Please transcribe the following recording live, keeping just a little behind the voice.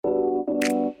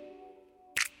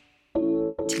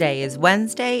Today is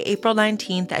Wednesday, April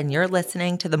 19th, and you're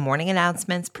listening to the Morning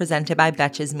Announcements presented by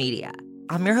Betches Media.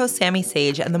 I'm your host, Sammy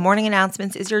Sage, and the Morning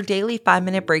Announcements is your daily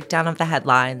 5-minute breakdown of the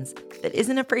headlines that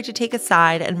isn't afraid to take a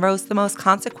side and roast the most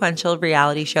consequential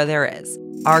reality show there is,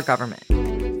 our government.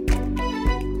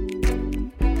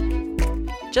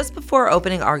 Just before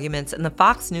opening arguments in the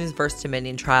Fox News vs.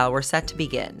 Dominion trial were set to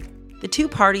begin, the two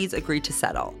parties agreed to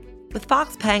settle, with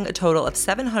Fox paying a total of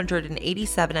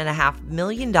 $787.5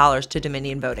 million to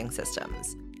Dominion Voting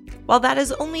Systems. While that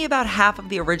is only about half of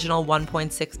the original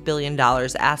 $1.6 billion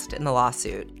asked in the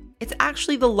lawsuit, it's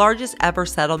actually the largest ever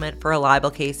settlement for a libel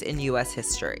case in U.S.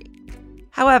 history.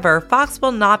 However, Fox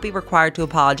will not be required to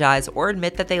apologize or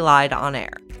admit that they lied on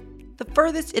air. The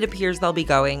furthest it appears they'll be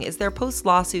going is their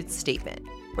post-lawsuit statement,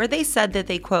 where they said that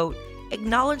they, quote,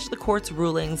 acknowledge the court's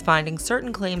rulings finding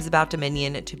certain claims about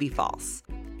Dominion to be false.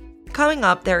 Coming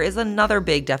up, there is another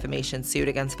big defamation suit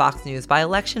against Fox News by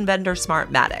election vendor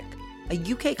Smartmatic, a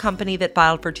UK company that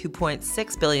filed for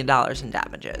 $2.6 billion in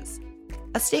damages.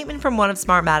 A statement from one of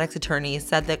Smartmatic's attorneys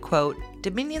said that, quote,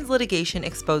 Dominion's litigation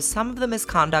exposed some of the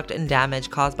misconduct and damage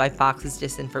caused by Fox's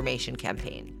disinformation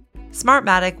campaign.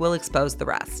 Smartmatic will expose the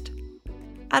rest.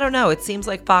 I don't know, it seems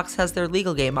like Fox has their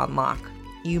legal game on lock.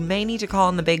 You may need to call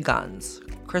in the big guns.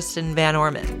 Kristen Van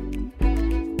Orman.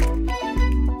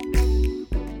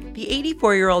 The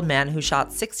 84-year-old man who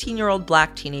shot 16-year-old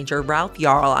black teenager Ralph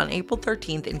Yarl on April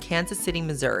 13th in Kansas City,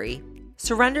 Missouri,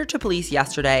 surrendered to police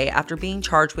yesterday after being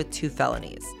charged with 2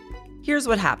 felonies. Here's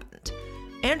what happened.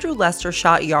 Andrew Lester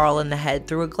shot Yarl in the head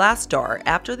through a glass door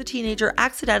after the teenager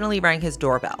accidentally rang his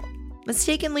doorbell,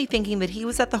 mistakenly thinking that he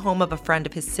was at the home of a friend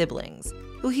of his siblings,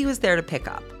 who he was there to pick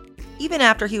up. Even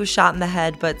after he was shot in the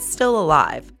head but still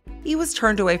alive, he was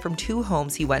turned away from 2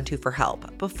 homes he went to for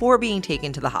help before being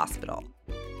taken to the hospital.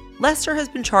 Lester has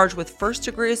been charged with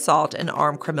first-degree assault and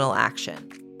armed criminal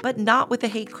action, but not with a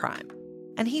hate crime,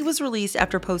 and he was released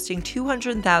after posting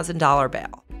 $200,000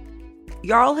 bail.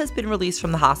 Yarl has been released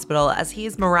from the hospital as he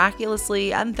is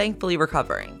miraculously and thankfully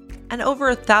recovering, and over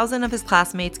 1,000 of his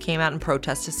classmates came out in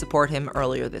protest to support him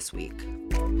earlier this week.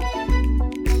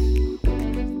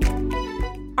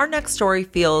 Our next story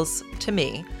feels, to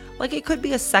me, like it could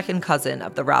be a second cousin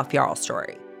of the Ralph Yarl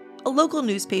story. A local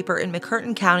newspaper in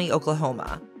McCurtain County,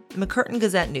 Oklahoma, the McCurtain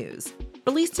Gazette-News,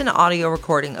 released an audio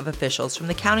recording of officials from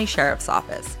the county sheriff's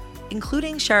office,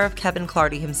 including Sheriff Kevin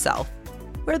Clardy himself,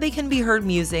 where they can be heard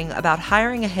musing about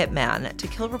hiring a hitman to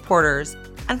kill reporters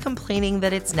and complaining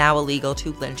that it's now illegal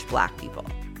to lynch black people.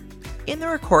 In the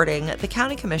recording, the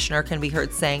county commissioner can be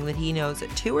heard saying that he knows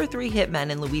 2 or 3 hitmen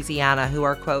in Louisiana who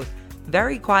are, quote,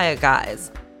 very quiet guys,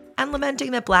 and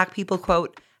lamenting that black people,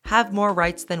 quote, have more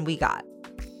rights than we got.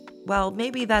 Well,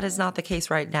 maybe that is not the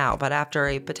case right now, but after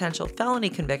a potential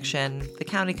felony conviction, the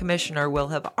county commissioner will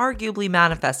have arguably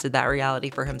manifested that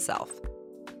reality for himself.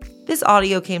 This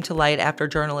audio came to light after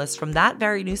journalists from that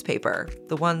very newspaper,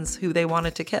 the ones who they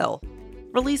wanted to kill,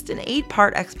 released an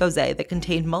 8-part expose that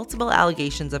contained multiple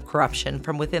allegations of corruption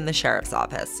from within the sheriff's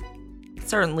office.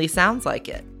 Certainly sounds like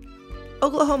it.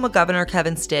 Oklahoma Governor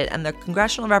Kevin Stitt and the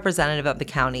congressional representative of the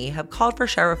county have called for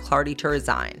Sheriff Clardy to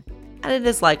resign, and it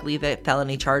is likely that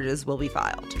felony charges will be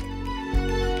filed.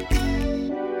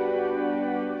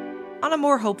 On a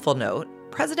more hopeful note,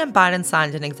 President Biden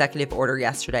signed an executive order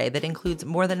yesterday that includes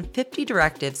more than 50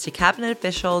 directives to cabinet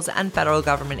officials and federal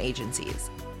government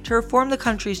agencies to reform the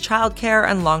country's child care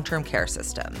and long-term care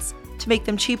systems, to make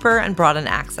them cheaper and broaden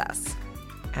access.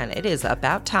 And it is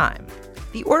about time.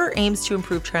 The order aims to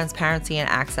improve transparency and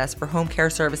access for home care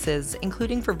services,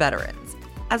 including for veterans,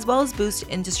 as well as boost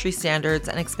industry standards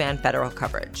and expand federal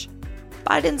coverage.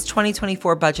 Biden's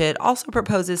 2024 budget also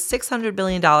proposes $600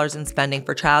 billion in spending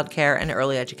for childcare and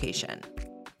early education.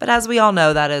 But as we all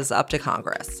know, that is up to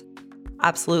Congress,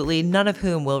 absolutely none of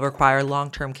whom will require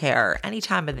long-term care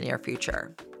anytime in the near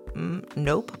future.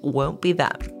 Nope, won't be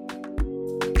them.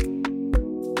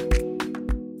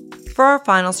 For our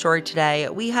final story today,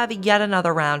 we have yet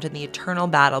another round in the eternal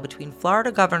battle between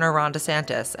Florida Governor Ron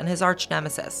DeSantis and his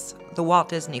arch-nemesis, the Walt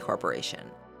Disney Corporation.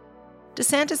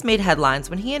 DeSantis made headlines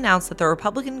when he announced that the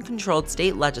Republican-controlled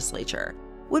state legislature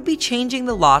would be changing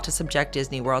the law to subject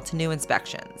Disney World to new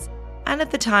inspections. And at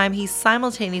the time, he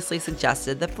simultaneously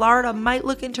suggested that Florida might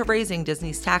look into raising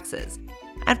Disney's taxes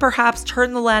and perhaps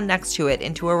turn the land next to it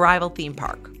into a rival theme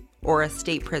park or a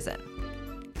state prison,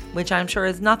 which I'm sure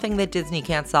is nothing that Disney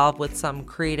can't solve with some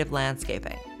creative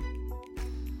landscaping.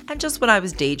 And just when I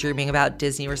was daydreaming about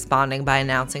Disney responding by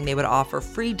announcing they would offer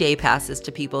free day passes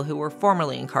to people who were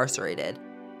formerly incarcerated,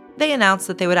 they announced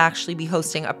that they would actually be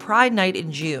hosting a Pride Night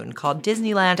in June called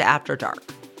Disneyland After Dark.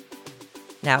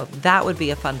 Now, that would be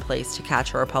a fun place to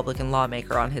catch a Republican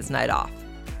lawmaker on his night off.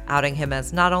 outing him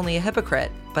as not only a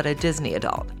hypocrite, but a Disney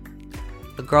adult.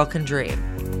 A girl can dream.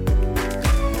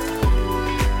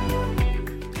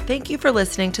 Thank you for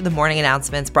listening to the morning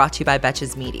announcements brought to you by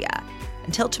Betches Media.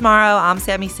 Until tomorrow, I'm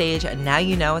Sammy Sage, and now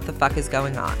you know what the fuck is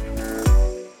going on.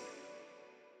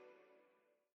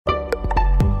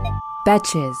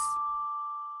 Betches.